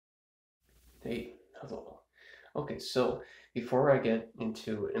Hey, hello. Okay, so before I get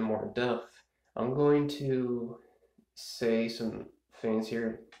into it in more depth, I'm going to say some things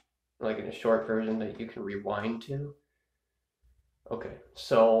here, like in a short version that you can rewind to. Okay,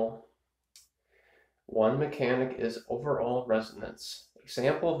 so one mechanic is overall resonance.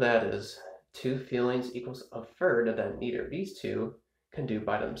 Example of that is two feelings equals a third that neither of these two can do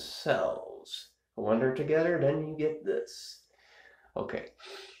by themselves. When they're together, then you get this. Okay,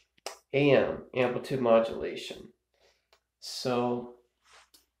 amplitude modulation. So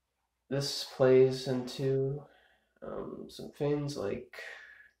this plays into some things like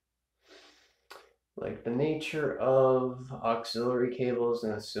the nature of auxiliary cables,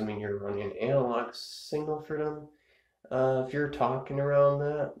 and assuming you're running an analog signal for them. If you're talking around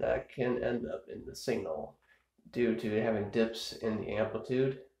that, that can end up in the signal due to having dips in the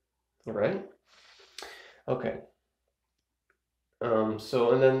amplitude, right? Okay.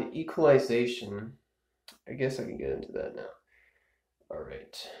 And then equalization. I guess I can get into that now. All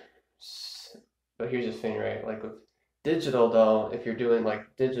right. But here's the thing, right? Like with digital, though, if you're doing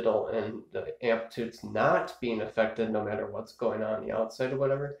like digital and the amplitude's not being affected no matter what's going on the outside or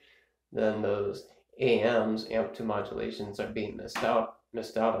whatever, then those AMs, amplitude modulations, are being missed out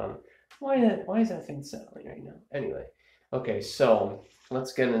on. Why is that thing settling right now? Anyway, okay, so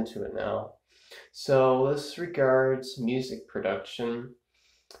let's get into it now. So this regards music production,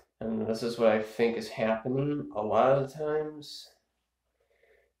 and this is what I think is happening a lot of the times.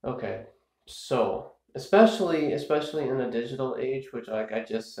 Okay, so especially in the digital age, which like I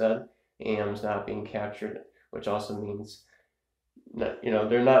just said, AM's not being captured, which also means that,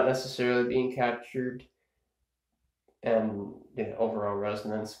 they're not necessarily being captured, and the overall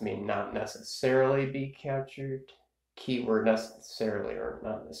resonance may not necessarily be captured. Keyword necessarily or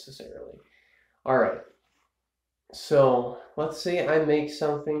not necessarily. All right, so let's say I make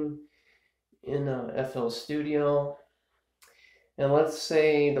something in FL Studio. And let's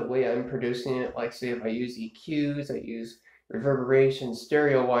say the way I'm producing it, like say if I use EQs, I use reverberation,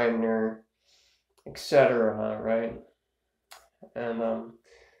 stereo widener, etc., right? And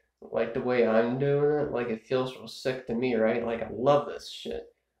like the way I'm doing it, like it feels real sick to me, right? Like I love this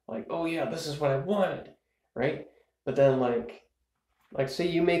shit. Like, oh yeah, this is what I wanted, right? But then like say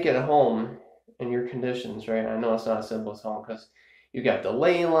you make it at home in your conditions, right? I know it's not as simple as home because you got the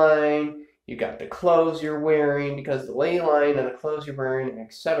ley line, you got the clothes you're wearing, because the ley line and the clothes you're wearing,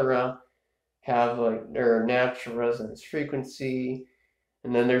 etc., have like their natural resonance frequency.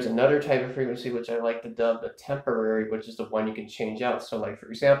 And then there's another type of frequency which I like to dub the temporary, which is the one you can change out. So like for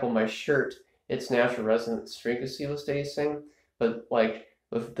example, my shirt, its natural resonance frequency will stay the same, but like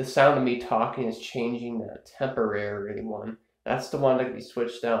with the sound of me talking is changing that temporary one. That's the one that can be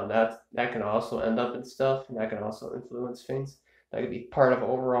switched down. That can also end up in stuff, and that can also influence things. That could be part of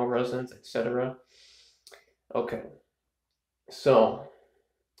overall resonance, etc. Okay, so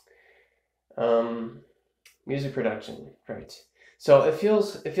um, music production, right? So it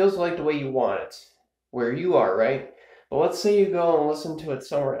feels like the way you want it, where you are, right? But let's say you go and listen to it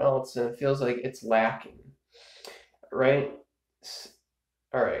somewhere else, and it feels like it's lacking, right?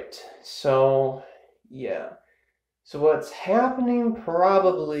 All right. So yeah. So what's happening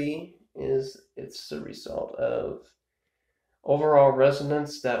probably is it's the result of overall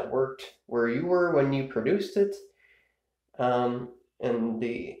resonance that worked where you were when you produced it, and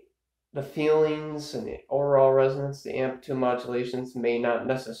the feelings and the overall resonance, the amplitude modulations may not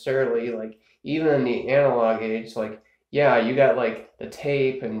necessarily, like even in the analog age, like yeah, you got like the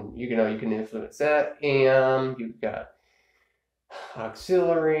tape, and you can influence that, and you've got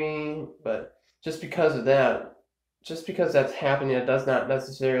auxiliary, but just because of that, just because that's happening, it does not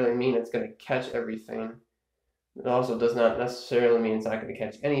necessarily mean it's going to catch everything. It also does not necessarily mean it's not going to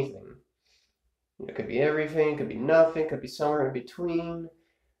catch anything. It could be everything, it could be nothing, it could be somewhere in between.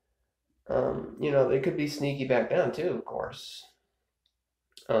 They could be sneaky back down too, of course.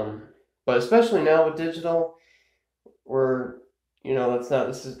 Um, but especially now with digital, where that's not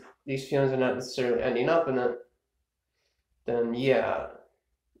this is these feelings are not necessarily ending up in it. Then yeah,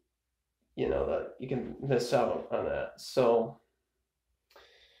 that you can miss out on that. So,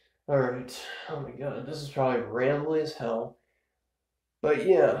 all right. Oh my God, this is probably rambly as hell. But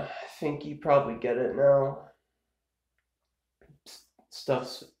yeah, I think you probably get it now.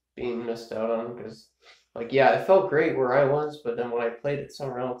 Stuff's being missed out on because, like, yeah, it felt great where I was, but then when I played it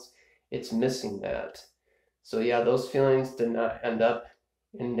somewhere else, it's missing that. So yeah, those feelings did not end up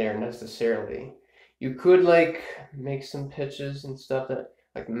in there necessarily. You could like make some pitches and stuff that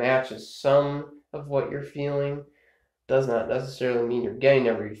like matches some of what you're feeling. Does not necessarily mean you're getting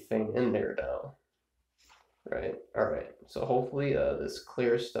everything in there though. Right? All right. So hopefully this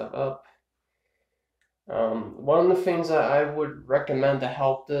clears stuff up. One of the things that I would recommend to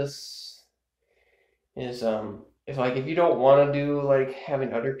help this is if you don't want to do like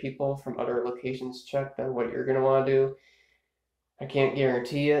having other people from other locations check, then what you're gonna want to do, I can't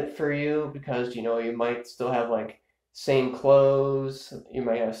guarantee it for you because you might still have like same clothes, you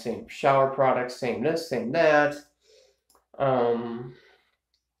might have same shower products, same this, same that. Um,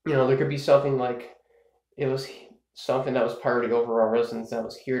 there could be something like it was something that was part of the overall residence that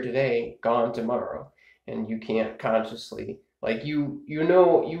was here today, gone tomorrow, and you can't consciously like you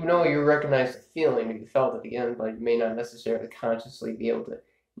recognize the feeling that you felt at the end, but you may not necessarily consciously be able to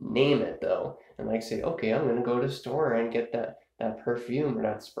name it though, and like say, okay, I'm gonna go to the store and get that perfume or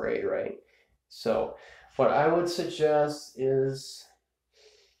that spray, right? So, what I would suggest is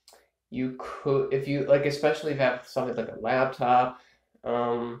you could, if you like, especially if you have something like a laptop,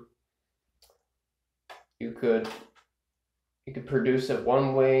 um, you could you could produce it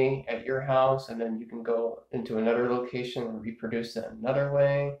one way at your house and then you can go into another location and reproduce it another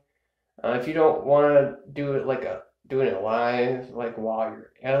way. If you don't want to do it like doing it live, like while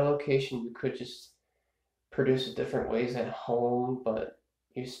you're at a location, you could just produce it different ways at home, but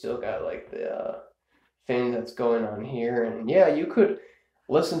you still got like the thing that's going on here. And yeah, you could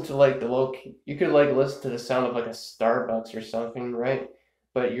listen to like you could like listen to the sound of like a Starbucks or something, right?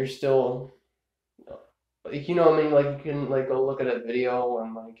 But you're still like, what I mean? Like you can like go look at a video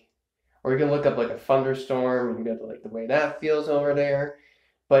and like, or you can look up like a thunderstorm and get like the way that feels over there,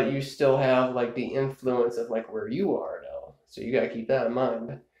 but you still have like the influence of like where you are though. So you gotta keep that in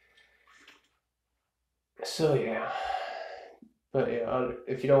mind. So yeah, but yeah,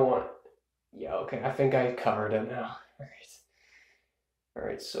 if you don't want, yeah, okay, I think I covered it now. All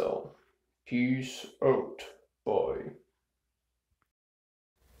right, so peace out, bye.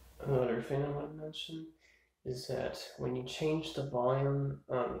 Another thing I want to mention is that when you change the volume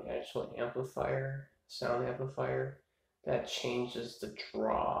on the actual amplifier, sound amplifier, that changes the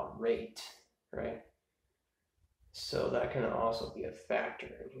draw rate, right? So that can also be a factor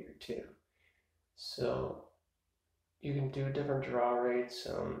in here too. So you can do different draw rates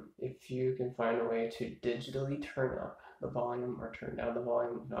if you can find a way to digitally turn up the volume or turn down the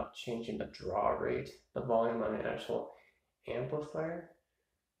volume without changing the draw rate, the volume on the actual amplifier.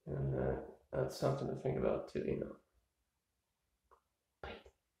 And that's something to think about too,